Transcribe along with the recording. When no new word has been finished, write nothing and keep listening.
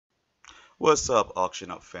What's up,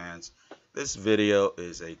 auctionup fans? This video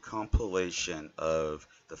is a compilation of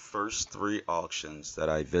the first 3 auctions that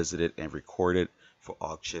I visited and recorded for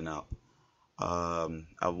auctionup. I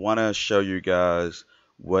want to show you guys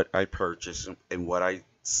what I purchased and what I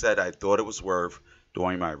said I thought it was worth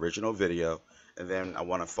during my original video, and then I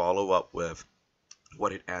want to follow up with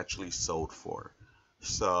what it actually sold for.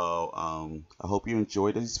 So I hope you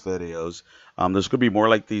enjoy these videos. There's going to be more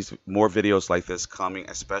videos like this coming,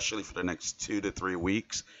 especially for the next 2 to 3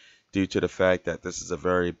 weeks, due to the fact that this is a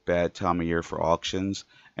very bad time of year for auctions,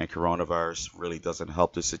 and coronavirus really doesn't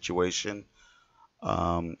help the situation.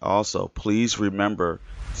 Also, please remember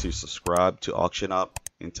to subscribe to auctionup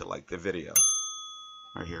and to like the video.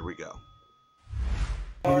 All right, here we go.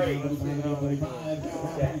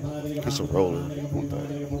 That's a roller.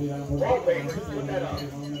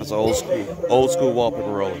 That's an old school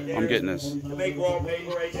wallpaper roller. I'm getting this. To make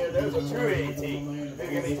wallpaper right there, there's a true antique. You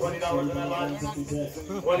give me $20 in that lot.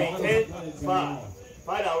 20, 10, 5.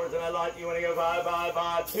 $5 in that lot. You want to go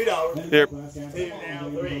buy $2. Here. 2 now,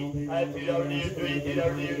 3. I have $2 to you, 3,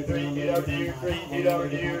 $2 to you, 3, $2 to you, 3, $2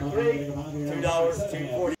 to you, 3. $2,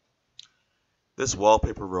 $2.40. This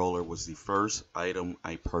wallpaper roller was the first item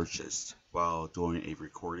I purchased while doing a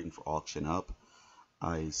recording for auctionup.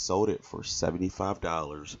 I sold it for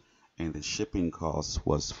 $75 and the shipping cost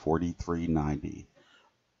was $43.90.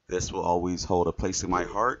 This will always hold a place in my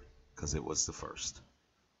heart because it was the first.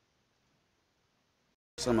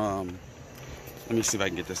 Some let me see if I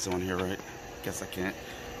can get this one here right. Guess I can't.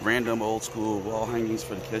 Random old school wall hangings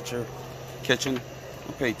for the kitchen.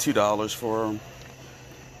 I paid $2 for them.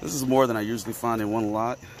 This is more than I usually find in one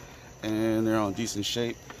lot, and they're in decent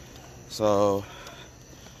shape. So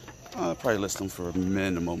I'll probably list them for a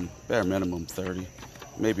bare minimum 30,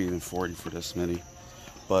 maybe even 40 for this many.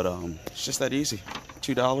 But it's just that easy.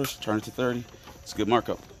 $2, turn it to 30. It's a good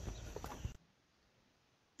markup.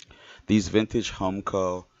 These vintage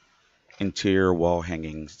Homco interior wall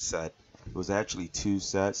hanging set. It was actually 2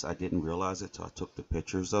 sets. I didn't realize it till I took the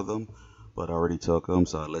pictures of them, but I already took them,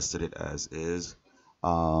 so I listed it as is.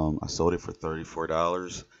 I sold it for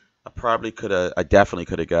 $34. I definitely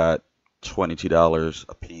could have got $22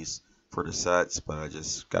 a piece for the sets, but I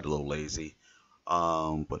just got a little lazy.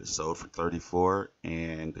 But it sold for $34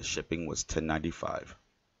 and the shipping was $10.95.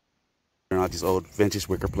 These old vintage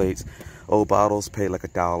wicker plates, old bottles, paid like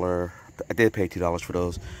 $1. I did pay $2 for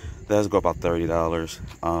those. Those go about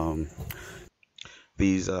 $30.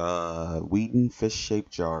 These Wheaton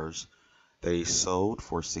fish-shaped jars, they sold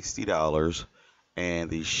for $60. And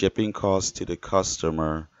the shipping cost to the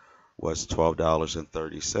customer was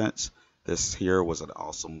 $12.30. This here was an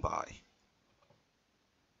awesome buy.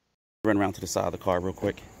 Run around to the side of the car real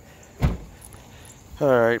quick.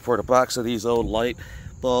 Alright, for the box of these old light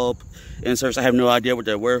bulb inserts, I have no idea what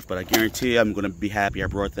they're worth, but I guarantee I'm going to be happy I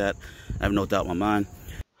brought that. I have no doubt in my mind.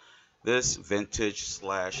 This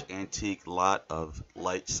vintage/antique lot of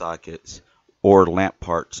light sockets or lamp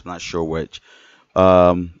parts, I'm not sure which.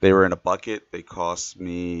 They were in a bucket. They cost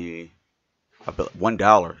me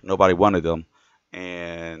 $1. Nobody wanted them,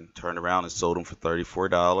 and turned around and sold them for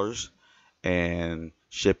 $34, and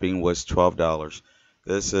shipping was $12.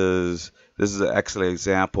 This is an excellent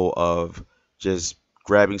example of just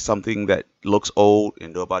grabbing something that looks old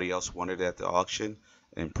and nobody else wanted it at the auction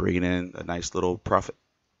and bringing in a nice little profit.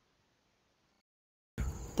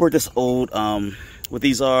 For this old what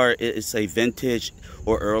these are, it's a vintage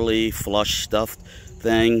or early flush stuffed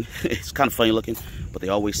thing. It's kind of funny looking, but they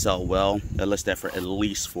always sell well. I list that for at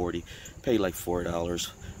least $40. Pay like $4,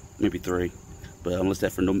 maybe $3, but I'm listed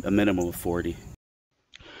that for a minimum of $40.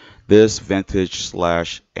 This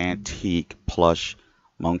vintage/antique plush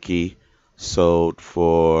monkey sold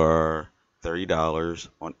for $30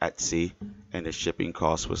 on Etsy, and the shipping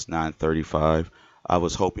cost was $9.35. I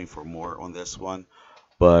was hoping for more on this one,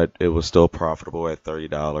 but it was still profitable at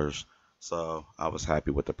 $30, so I was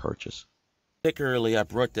happy with the purchase. Particularly, I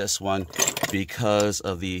brought this one because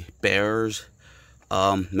of the bear's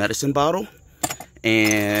medicine bottle,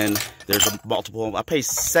 and there's a multiple. I paid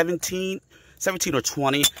 17 or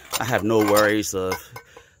 20. I have no worries of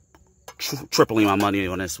tripling my money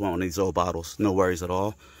on this one, on these old bottles. No worries at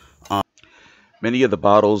all. Many of the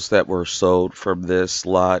bottles that were sold from this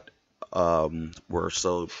lot were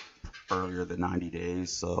sold earlier than 90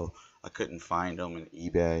 days, so I couldn't find them on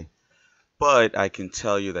eBay. But I can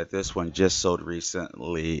tell you that this one just sold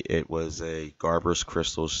recently. It was a Garber's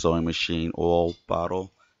Crystal Sewing Machine oil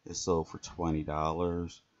bottle. It sold for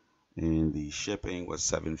 $20, and the shipping was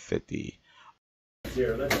 $7.50.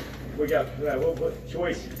 Here, we got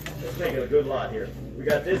choice. Let's make it a good lot here. We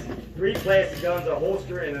got this 3 plastic guns, a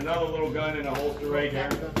holster, and another little gun in a holster right here.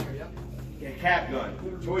 a cap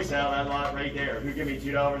gun. Choice out that lot right there. Who give me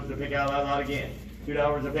 $2 to pick out that lot again?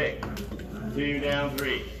 $2 a pick. 2 down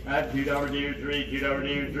 3. $2 deer 3. $2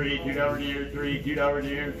 deer 3. $2 deer 3. $2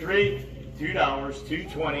 deer 3. $2.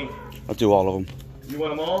 $2.20. I'll do all of them. You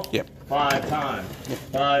want them all? Yep. 5 times.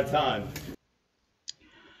 5 times.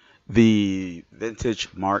 The vintage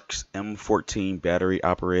Marx M14 battery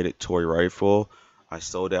operated toy rifle. I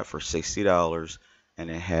sold that for $60, and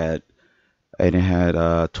it had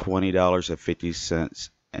 $20.50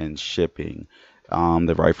 in shipping.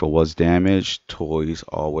 The rifle was damaged. Toys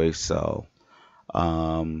always sell.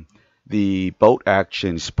 The bolt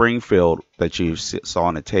action Springfield that you saw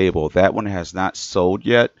on the table, that one has not sold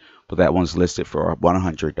yet, but that one's listed for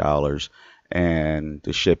 $100, and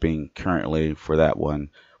the shipping currently for that one,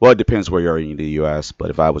 well, it depends where you're in the U.S., but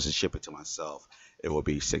if I was to ship it to myself, it would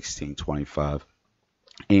be $16.25.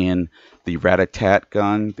 And the rat-a-tat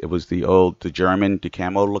gun, it was the German, the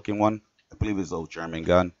camo looking one. I believe it's the old German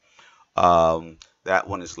gun. That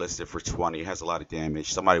one is listed for $20. It has a lot of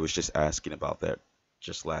damage. Somebody was just asking about that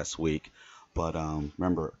just last week. But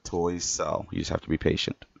remember, toys sell. You just have to be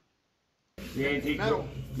patient. The antique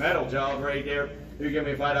metal job right there. Who give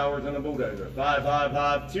me $5 on the Bulldozer? 5, 5,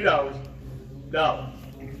 5, $2. $1.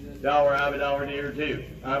 I have $1 deer 2.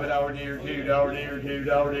 I have $1 deer 2. $1 deer 2.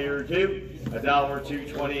 $1 deer 2. $1,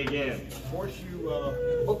 $2.20 again. Horseshoe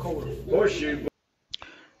book holder. Horseshoe.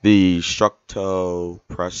 The Structo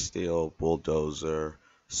pressed steel bulldozer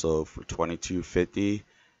sold for $22.50,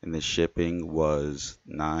 and the shipping was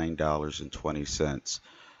 $9.20.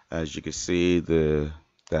 As you can see,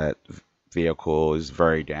 that vehicle is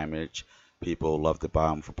very damaged. People love to buy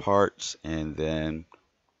them for parts and then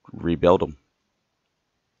rebuild them.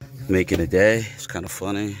 Making a day. It's kind of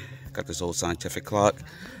funny. Got this old scientific clock.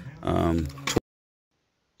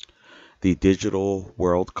 The digital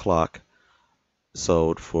world clock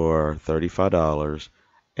sold for $35,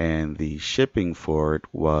 and the shipping for it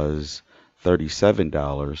was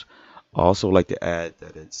 $37. Also like to add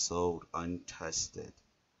that it's sold untested.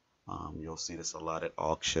 You'll see this a lot at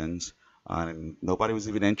auctions, and nobody was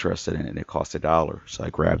even interested in it. It cost $1, so I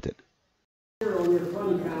grabbed it. On your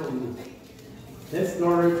fun count. Let's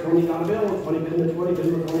start $20 bill, 20 business, 20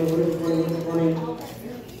 business, 20, 20.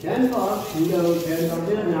 $10, you go $10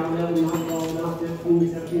 bill, now 11, now 12, now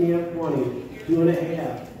 15, 17, you have 20,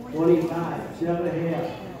 2.5, 25,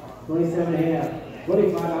 7.5, 27.5,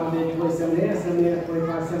 $25 bid, 27.5, 7.5,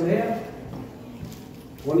 25, 7.5,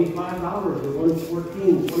 $25,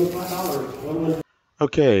 $114, $25,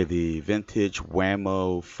 Okay, the vintage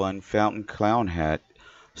Wham-O-Fun fountain clown hat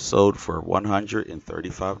sold for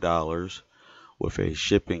 $135 with a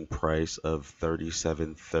shipping price of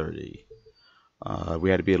 $37.30. We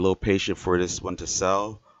had to be a little patient for this one to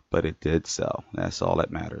sell, but it did sell. That's all that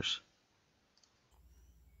matters.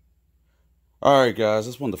 Alright guys, I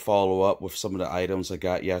just wanted to follow up with some of the items I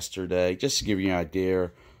got yesterday, just to give you an idea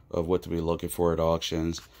of what to be looking for at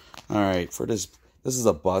auctions. Alright, for this is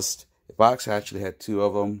a bust. The box actually had 2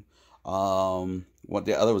 of them.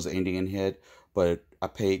 The other was an Indian head, but I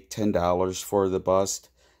paid $10 for the bust.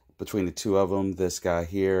 Between the 2 of them, this guy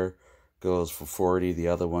here goes for $40. The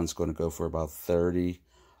other one's going to go for about $30.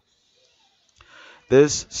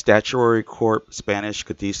 This Statuary Corp Spanish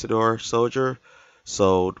Conquistador soldier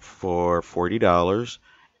sold for $40,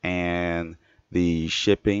 and the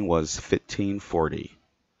shipping was $15.40.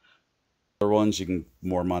 Other ones you can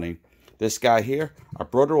more money. This guy here, I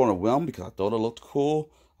brought it on a whim because I thought it looked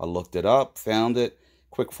cool. I looked it up, found it,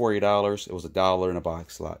 quick $40. It was $1 in a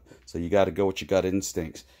box slot. So you got to go with your gut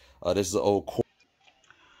instincts. This is the old Corp.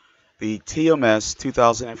 The TMS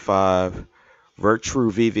 2005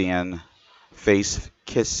 Vitruvian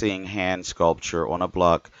face-kissing hand sculpture on a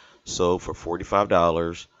block sold for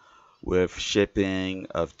 $45 with shipping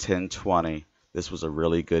of $10.20. This was a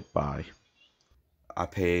really good buy. I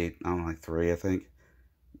paid, I don't know, like $3, I think.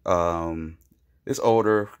 It's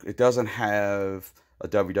older. It doesn't have a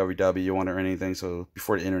www on it or anything, so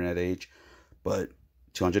before the internet age, but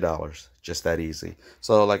 $200, just that easy.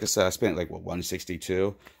 So like I said, I spent like what,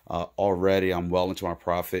 $162. Already I'm well into my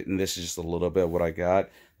profit, and this is just a little bit of what I got.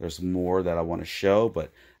 There's more that I want to show,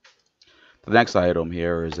 but the next item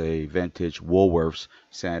here is a vintage Woolworth's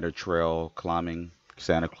Santa Trail climbing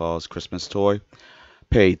Santa Claus Christmas toy.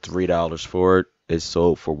 Paid $3 for it. It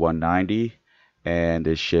sold for $190, and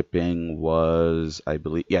the shipping was, I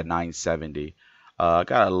believe, yeah, $9.70.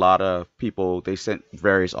 Got a lot of people, they sent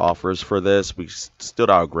various offers for this. We stood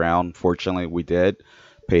our ground. Fortunately, we did.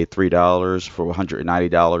 Paid $3 for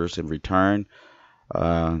 $190 in return.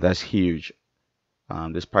 That's huge.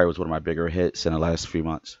 This probably was one of my bigger hits in the last few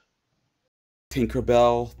months.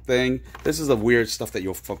 Tinkerbell thing. This is the weird stuff that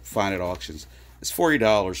you'll find at auctions. It's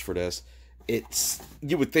 $40 for this.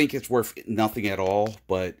 You would think it's worth nothing at all,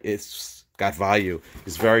 but it's got value.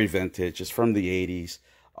 It's very vintage. It's from the 80s,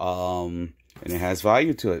 and it has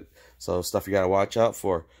value to it. So stuff you gotta watch out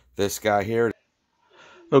for. This guy here.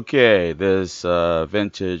 Okay, this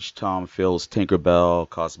vintage Tom Fields Tinkerbell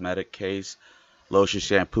cosmetic case, lotion,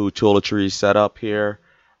 shampoo, toiletries setup here.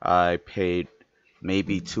 I paid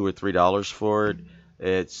maybe $2 or $3 for it.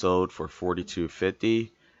 It sold for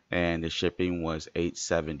 $42.50, and the shipping was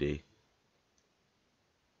 $8.70.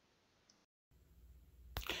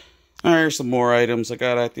 All right, here's some more items I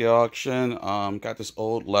got at the auction. Got this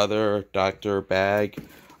old leather doctor bag.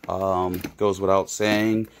 Goes without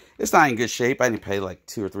saying, it's not in good shape. I didn't pay like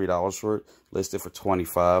 $2 or $3 for it. Listed for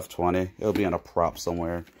 $25, $20. It'll be on a prop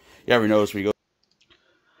somewhere. You ever notice we go.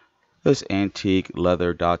 This antique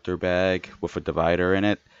leather doctor bag with a divider in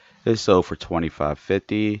it is sold for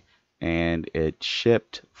 $25.50, and it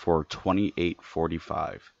shipped for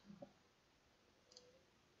 $28.45.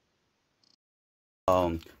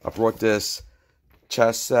 I brought this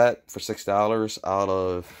chess set for $6 out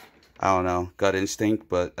of, I don't know, gut instinct,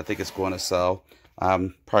 but I think it's going to sell.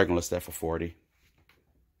 I'm probably going to list that for $40.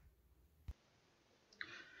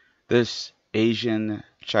 This Asian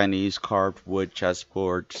Chinese carved wood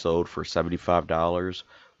chessboard sold for $75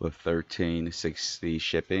 with $13.60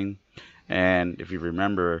 shipping. And if you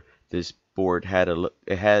remember, this board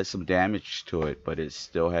had some damage to it, but it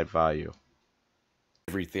still had value.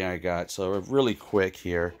 Everything I got. So really quick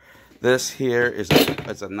here. This here is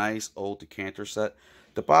a nice old decanter set.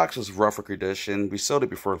 The box was rougher condition. We sold it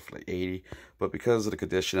before for like $80, but because of the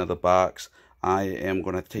condition of the box, I am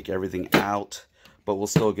going to take everything out. But we'll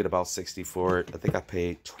still get about $60 for it. I think I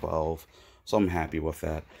paid $12, so I'm happy with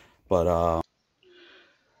that. But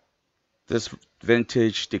this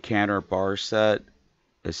vintage decanter bar set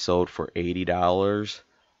is sold for $80.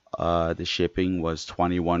 The shipping was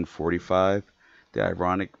 $21.45. The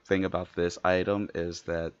ironic thing about this item is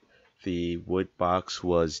that the wood box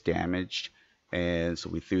was damaged, and so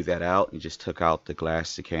we threw that out and just took out the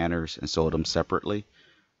glass decanters and sold them separately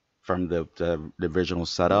from the original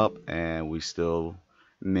setup, and we still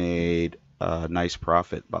made a nice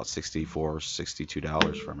profit, about $64,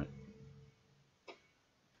 $62 from it.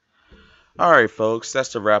 Alright folks,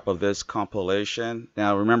 that's the wrap of this compilation.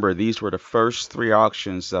 Now remember, these were the first 3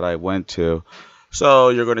 auctions that I went to, so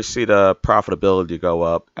you're going to see the profitability go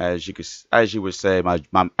up. As you would say, I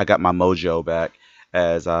got my mojo back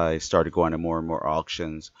as I started going to more and more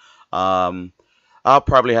auctions. I'll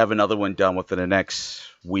probably have another one done within the next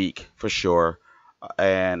week for sure.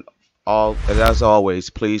 And as always,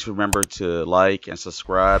 please remember to like and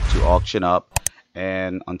subscribe to Auction Up.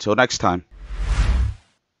 And until next time.